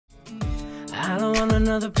I don't want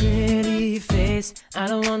another pretty face. I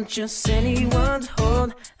don't want just anyone to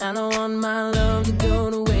hold. I don't want my love to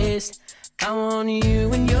go to waste. I want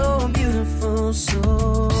you and your beautiful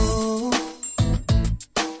soul.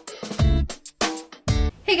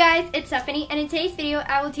 Hey guys, it's Stephanie, and in today's video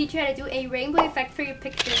I will teach you how to do a rainbow effect for your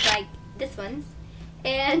pictures like this one's.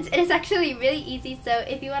 And it is actually really easy, so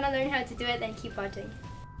if you want to learn how to do it, then keep watching.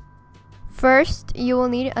 First, you will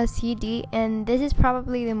need a CD, and this is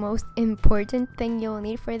probably the most important thing you will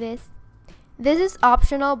need for this. This is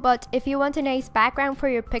optional, but if you want a nice background for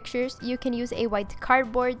your pictures, you can use a white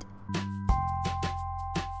cardboard.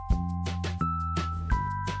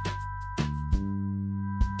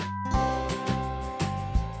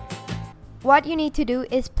 What you need to do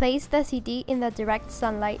is place the CD in the direct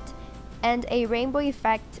sunlight, and a rainbow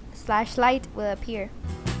effect / light will appear.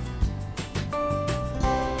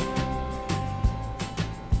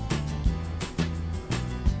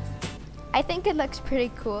 I think it looks pretty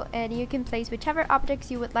cool, and you can place whichever objects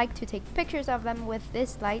you would like to take pictures of them with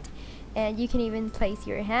this light, and you can even place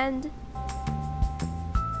your hand.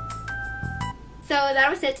 So that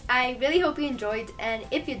was it. I really hope you enjoyed, and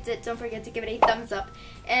if you did, don't forget to give it a thumbs up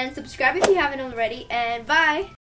and subscribe if you haven't already, and bye!